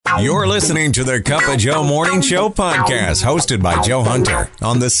You're listening to the Cup of Joe Morning Show podcast, hosted by Joe Hunter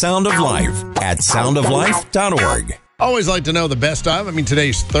on The Sound of Life at soundoflife.org. Always like to know the best of. I mean,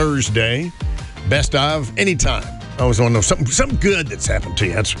 today's Thursday. Best of anytime. I always want to know something good that's happened to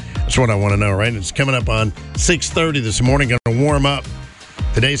you. That's what I want to know, right? It's coming up on 6:30 this morning. Going to warm up.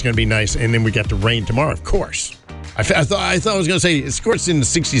 Today's going to be nice, and then we got the rain tomorrow, of course. I thought I was going to say, of course, it's in the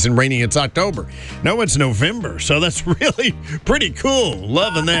 60s and raining. It's October. No, it's November, so that's really pretty cool.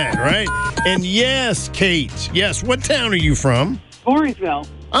 Loving that, right? And yes, Kate. Yes, what town are you from? Voorheesville.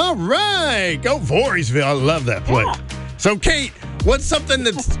 All right, go Voorheesville. I love that place. Yeah. So, Kate, what's something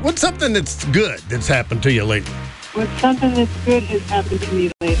that's good that's happened to you lately? What's something that's good has happened to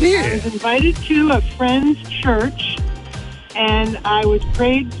me lately. Yeah. I was invited to a friend's church, and I was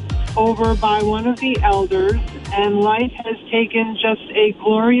prayed over by one of the elders, and life has taken just a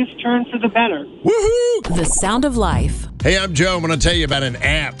glorious turn for the better. Woohoo! The Sound of Life. Hey, I'm Joe. I'm going to tell you about an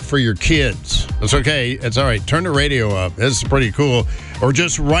app for your kids. It's okay. It's all right. Turn the radio up. This is pretty cool. Or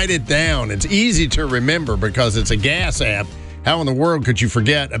just write it down. It's easy to remember because it's a gas app. How in the world could you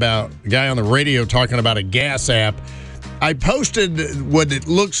forget about the guy on the radio talking about a gas app? I posted what it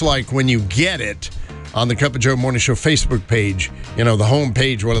looks like when you get it on the Cup of Joe Morning Show Facebook page, the home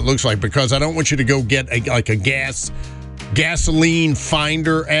page, what it looks like, because I don't want you to go get a gasoline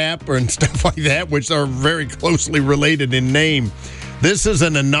finder app and stuff like that, which are very closely related in name. This is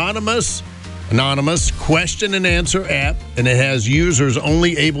an anonymous question and answer app, and it has users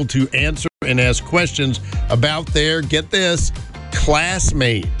only able to answer and ask questions about their, get this,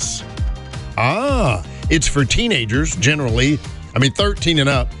 classmates. It's for teenagers, generally, 13 and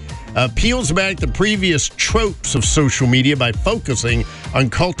up. Peels back the previous tropes of social media by focusing on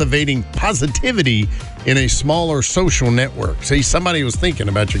cultivating positivity in a smaller social network. See, somebody was thinking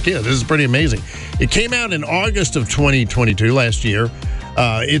about your kids. This is pretty amazing. It came out in August of 2022, last year.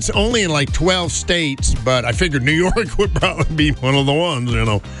 It's only in like 12 states, but I figured New York would probably be one of the ones, and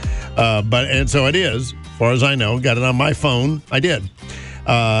so it is, as far as I know. Got it on my phone. I did.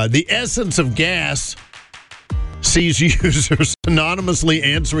 The Essence of Gas sees users anonymously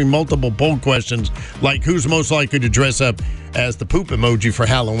answering multiple poll questions like who's most likely to dress up as the poop emoji for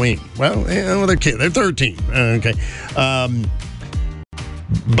Halloween. Well, they're kids. They're 13. Okay.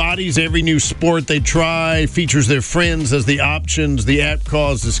 Bodies every new sport they try, features their friends as the options. The app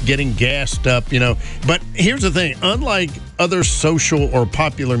calls this getting gassed up, But here's the thing. Unlike other social or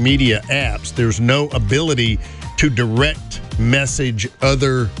popular media apps, there's no ability to direct message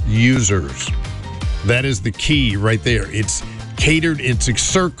other users. That is the key right there. It's catered. It's a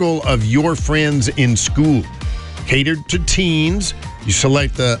circle of your friends in school. Catered to teens. You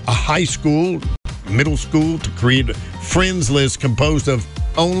select a high school, middle school to create a friends list composed of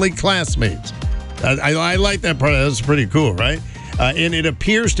only classmates. I like that part. That's pretty cool, right? And it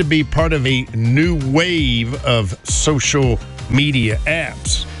appears to be part of a new wave of social media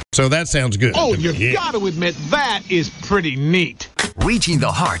apps. So that sounds good. Oh, you got to admit, that is pretty neat. Reaching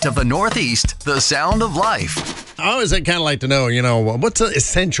the heart of the Northeast, the Sound of Life. I always kind of like to know, what's the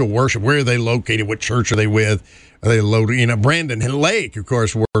essential worship? Where are they located? What church are they with? Are they loaded? Brandon Lake, of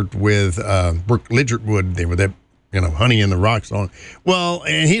course, worked with Brooke Lidgertwood. They were that, Honey in the Rock song. Well,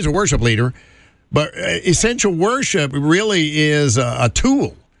 and he's a worship leader. But essential worship really is a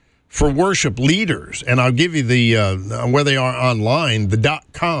tool for worship leaders. And I'll give you the where they are online, the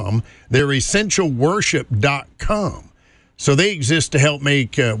 .com. They're essentialworship.com. So they exist to help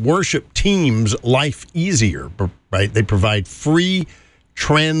make worship teams' life easier, right? They provide free,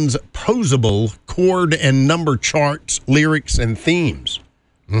 transposable chord and number charts, lyrics, and themes.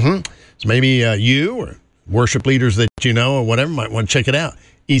 So maybe you or worship leaders that or whatever might want to check it out.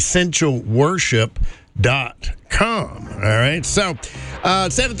 Essentialworship.com. All right. So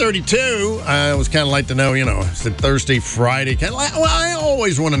 7:32. I was kind of like to know, it's Thursday, Friday. I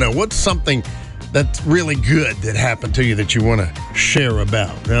always want to know what's something that's really good that happened to you that you want to share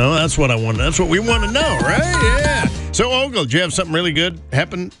about. That's what I want. That's what we want to know, right? Yeah. So, Olga, do you have something really good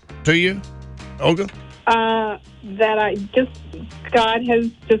happen to you, Olga? God has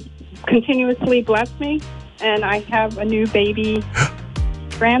just continuously blessed me, and I have a new baby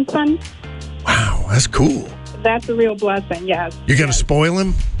grandson. Wow, that's cool. That's a real blessing, yes. You're going to spoil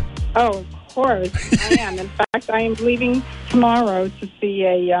him? Oh, of course, I am. In fact, I am leaving tomorrow to see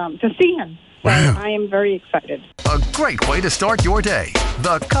him. So wow. I am very excited. A great way to start your day.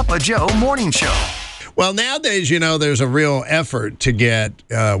 The Cup of Joe Morning Show. Well, nowadays, there's a real effort to get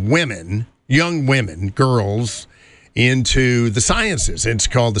young women, girls, into the sciences. It's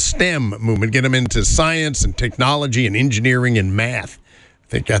called the STEM movement. Get them into science and technology and engineering and math. I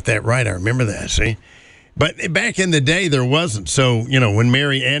think got that right. I remember that, see? But back in the day, there wasn't. So, when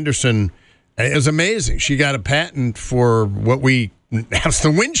Mary Anderson, it was amazing. She got a patent for what we have,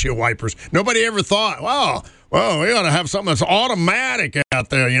 the windshield wipers. Nobody ever thought, well, we ought to have something that's automatic out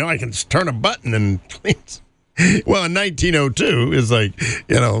there. I can just turn a button and cleans. Well, in 1902, is like,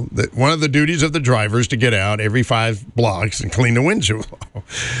 one of the duties of the driver is to get out every 5 blocks and clean the windshield.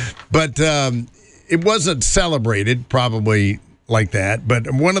 But it wasn't celebrated probably like that.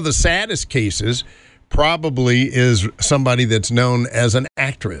 But one of the saddest cases probably is somebody that's known as an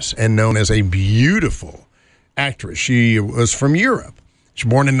actress and known as a beautiful actress. She was from Europe. She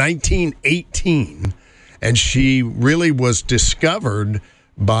was born in 1918, and she really was discovered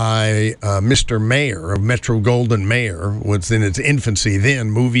by Mr. Mayer of Metro-Goldwyn-Mayer, was in its infancy then,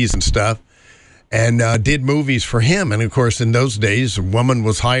 movies and stuff, and did movies for him. And, of course, in those days, a woman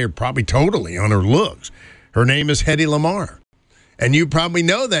was hired probably totally on her looks. Her name is Hedy Lamarr. And you probably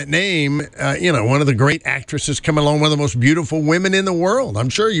know that name, one of the great actresses coming along, one of the most beautiful women in the world. I'm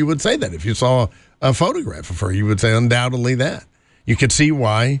sure you would say that. If you saw a photograph of her, you would say undoubtedly that. You could see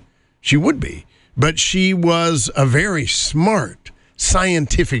why she would be. But she was a very smart,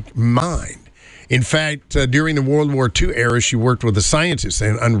 scientific mind. In fact, during the World War II era, she worked with the scientists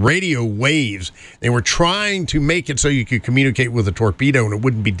and on radio waves. They were trying to make it so you could communicate with a torpedo and it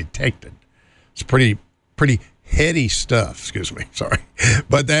wouldn't be detected. It's pretty heady stuff. Excuse me. Sorry.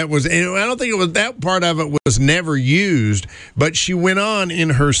 But that was, I don't think it was, that part of it was never used, but she went on in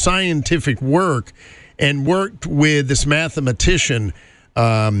her scientific work and worked with this mathematician,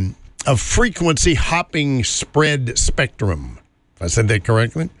 of frequency hopping spread spectrum. If I said that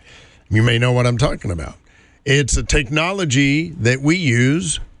correctly, you may know what I'm talking about. It's a technology that we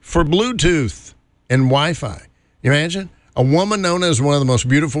use for Bluetooth and Wi-Fi. You imagine? A woman known as one of the most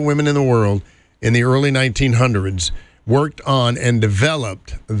beautiful women in the world in the early 1900s worked on and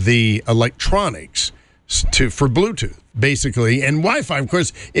developed the electronics for Bluetooth, basically, and Wi-Fi. Of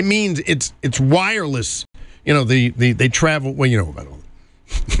course, it means it's wireless. They travel. Well, you know about all that.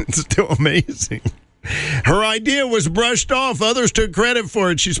 It's still amazing. Her idea was brushed off. Others took credit for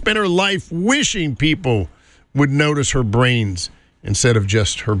it. She spent her life wishing people would notice her brains instead of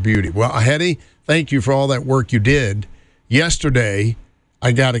just her beauty. Well, Hedy, thank you for all that work you did. Yesterday,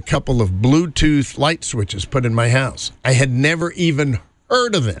 I got a couple of Bluetooth light switches put in my house. I had never even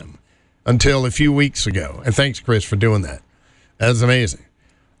heard of them until a few weeks ago. And thanks, Chris, for doing that. That's amazing.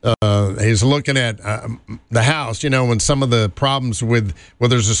 He's looking at the house, when some of the problems with,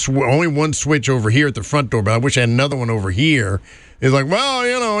 there's only one switch over here at the front door, but I wish I had another one over here. He's like, well,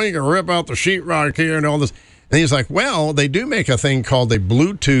 you can rip out the sheetrock here and all this. And he's like, well, they do make a thing called a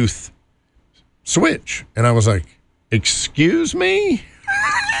Bluetooth switch. And I was like, excuse me?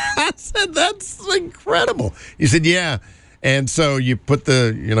 I said, that's incredible. He said, yeah. And so you put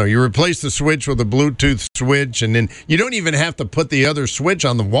you replace the switch with a Bluetooth switch, and then you don't even have to put the other switch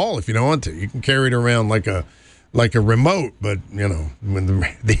on the wall if you don't want to. You can carry it around like a remote. But, when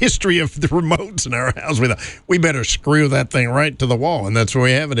the history of the remotes in our house, we better screw that thing right to the wall. And that's where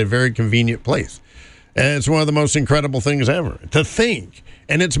we have it, a very convenient place. And it's one of the most incredible things ever. To think,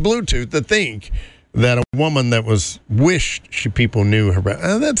 and it's Bluetooth, to think that a woman that was wished people knew her.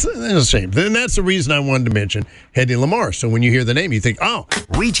 That's a shame. And that's the reason I wanted to mention Hedy Lamarr. So when you hear the name, you think, oh.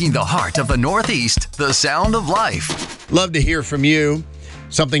 Reaching the heart of the Northeast, the sound of life. Love to hear from you.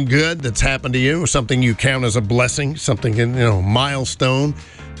 Something good that's happened to you, something you count as a blessing, something, milestone.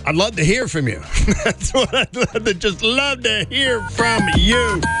 I'd love to hear from you. That's what I'd love to hear from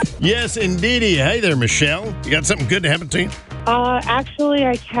you. Yes, indeedy. Hey there, Michelle. You got something good to happen to you? Actually,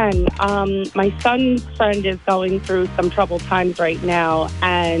 I can. My son's friend is going through some troubled times right now,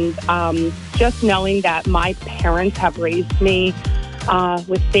 and just knowing that my parents have raised me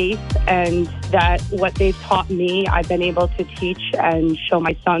with faith, and that what they've taught me, I've been able to teach and show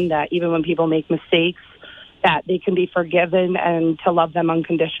my son that even when people make mistakes, that they can be forgiven and to love them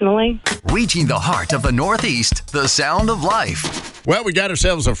unconditionally. Reaching the heart of the Northeast, the sound of life. Well, we got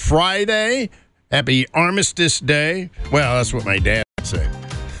ourselves a Friday. Happy Armistice Day. Well, that's what my dad would say.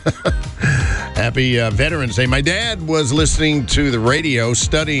 Happy Veterans Day. My dad was listening to the radio,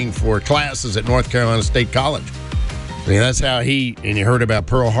 studying for classes at North Carolina State College. That's how you heard about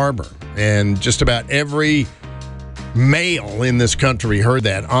Pearl Harbor. And just about every male in this country heard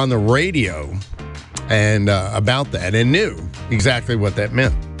that on the radio and about that and knew exactly what that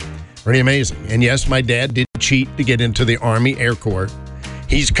meant. Pretty amazing. And yes, my dad did cheat to get into the Army Air Corps.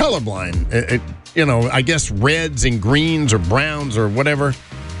 He's colorblind. I guess reds and greens or browns or whatever.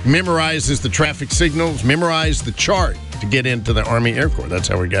 Memorizes the traffic signals, memorized the chart to get into the Army Air Corps. That's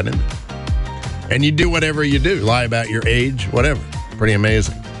how we got in there. And you do whatever you do, lie about your age, whatever. Pretty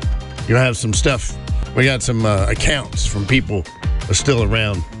amazing. You have some stuff We got some accounts from people who are still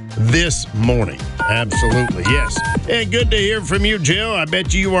around this morning. Absolutely, yes. And good to hear from you, Jill. I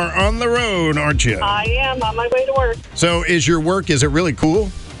bet you are on the road, aren't you? I am on my way to work. So is your work, is it really cool?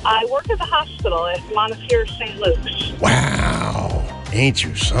 I work at the hospital at Montefiore St. Luke's. Wow. Ain't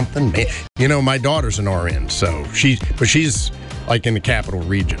you something, man? You know, my daughter's an RN, so she's like in the capital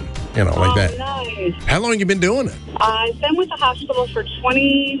region, like that. Nice. How long have you been doing it? I've been with the hospital for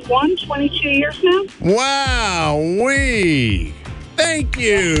 22 years now. Wow-wee. Thank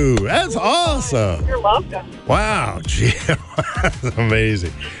you. That's awesome. You're welcome. Wow, Jill. That's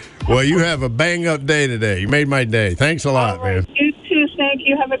amazing. Well, you have a bang-up day today. You made my day. Thanks a lot, man. You too, Snake.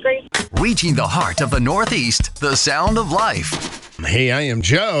 You have a great Reaching the heart of the Northeast, the sound of life. Hey, I am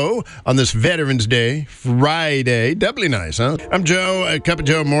Joe on this Veterans Day, Friday. Doubly nice, huh? I'm Joe, a Cup of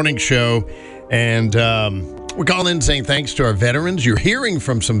Joe morning show, and we're calling in saying thanks to our veterans. You're hearing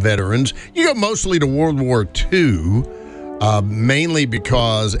from some veterans. You go mostly to World War II, mainly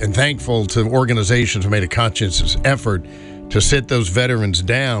because, and thankful to organizations who made a conscientious effort to sit those veterans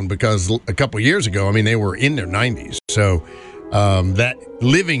down, because a couple years ago, they were in their 90s. So that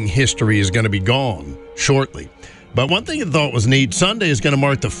living history is going to be gone shortly. But one thing I thought was neat, Sunday is going to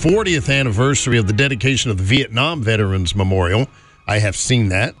mark the 40th anniversary of the dedication of the Vietnam Veterans Memorial. I have seen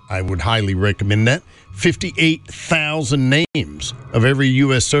that. I would highly recommend that. 58,000 names of every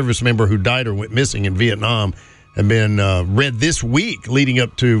U.S. service member who died or went missing in Vietnam have been read this week leading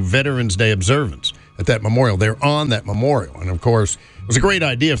up to Veterans Day observance at that memorial. They're on that memorial. And, of course, it was a great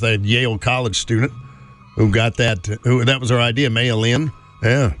idea if they had a Yale College student who got that. That was her idea, Maya Lin.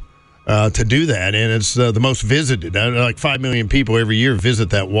 Yeah. To do that, and it's the most visited. Like 5 million people every year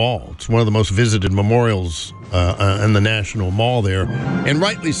visit that wall. It's one of the most visited memorials in the National Mall there, and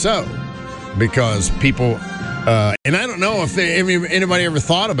rightly so, because people, and I don't know if anybody ever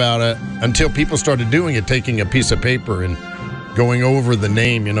thought about it until people started doing it, taking a piece of paper and going over the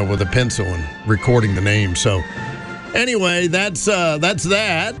name, with a pencil and recording the name. So anyway, that's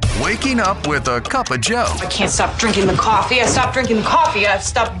that. Waking up with a cup of Joe. I can't stop drinking the coffee. I stopped drinking the coffee. I've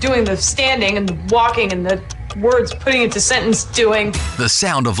stopped doing the standing and the walking and the words putting into sentence doing. The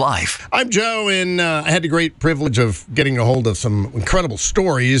sound of life. I'm Joe, and I had the great privilege of getting a hold of some incredible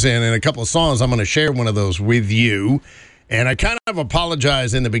stories, and in a couple of songs, I'm going to share one of those with you. And I kind of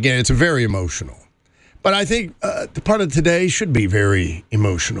apologize in the beginning. It's very emotional. But I think the part of today should be very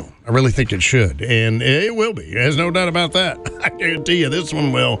emotional. I really think it should. And it will be. There's no doubt about that. I guarantee you this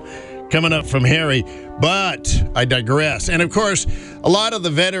one will. Coming up from Harry. But I digress. And, of course, a lot of the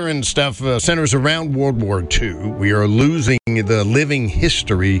veteran stuff centers around World War II. We are losing the living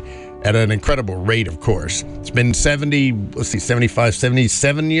history at an incredible rate, of course. It's been 75,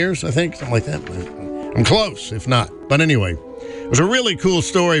 77 years, I think, something like that. I'm close, if not. But anyway, it was a really cool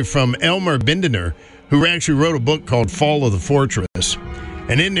story from Elmer Bindener, who actually wrote a book called Fall of the Fortress.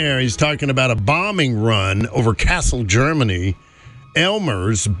 And in there, he's talking about a bombing run over Kassel, Germany.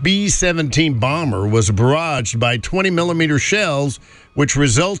 Elmer's B-17 bomber was barraged by 20-millimeter shells, which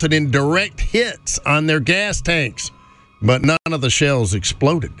resulted in direct hits on their gas tanks. But none of the shells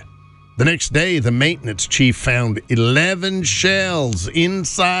exploded. The next day, the maintenance chief found 11 shells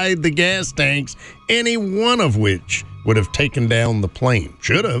inside the gas tanks, any one of which would have taken down the plane.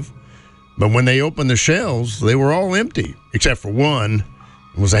 Should have. But when they opened the shells, they were all empty, except for one.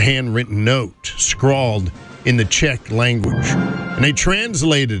 It was a handwritten note scrawled in the Czech language. And they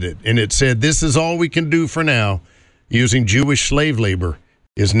translated it, and it said, "This is all we can do for now. Using Jewish slave labor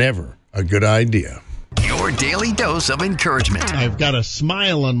is never a good idea." Your daily dose of encouragement. I've got a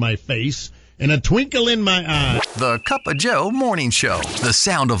smile on my face and a twinkle in my eye. The Cup of Joe Morning Show, the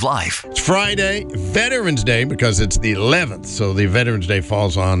sound of life. It's Friday, Veterans Day, because it's the 11th. So the Veterans Day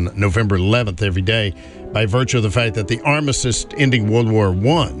falls on November 11th every day by virtue of the fact that the armistice ending World War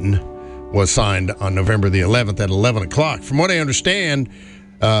I was signed on November the 11th at 11 o'clock. From what I understand,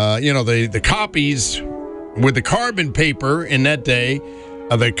 the copies with the carbon paper in that day,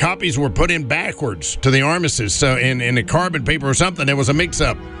 the copies were put in backwards to the armistice. So in the carbon paper or something, there was a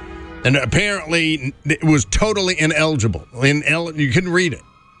mix-up. And apparently, it was totally ineligible. You couldn't read it.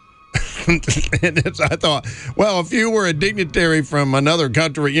 And I thought, well, if you were a dignitary from another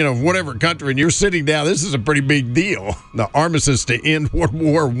country, whatever country, and you're sitting down, this is a pretty big deal. The armistice to end World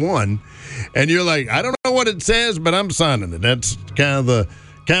War I. And you're like, I don't know what it says, but I'm signing it. That's kind of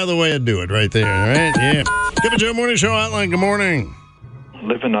the way I do it right there. All right? Yeah. Cup of Joe Morning Show Outline. Good morning.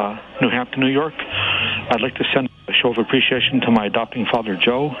 Live in New Hampton, New York. I'd like to send a show of appreciation to my adopting father,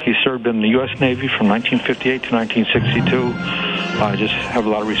 Joe. He served in the U.S. Navy from 1958 to 1962. I just have a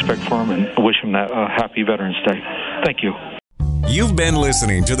lot of respect for him and wish him that happy Veterans Day. Thank you. You've been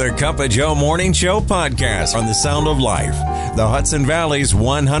listening to the Cup of Joe Morning Show podcast on the Sound of Life, the Hudson Valley's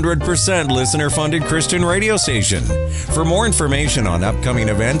 100% listener-funded Christian radio station. For more information on upcoming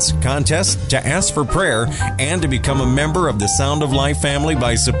events, contests, to ask for prayer, and to become a member of the Sound of Life family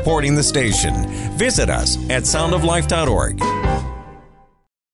by supporting the station, visit us at soundoflife.org.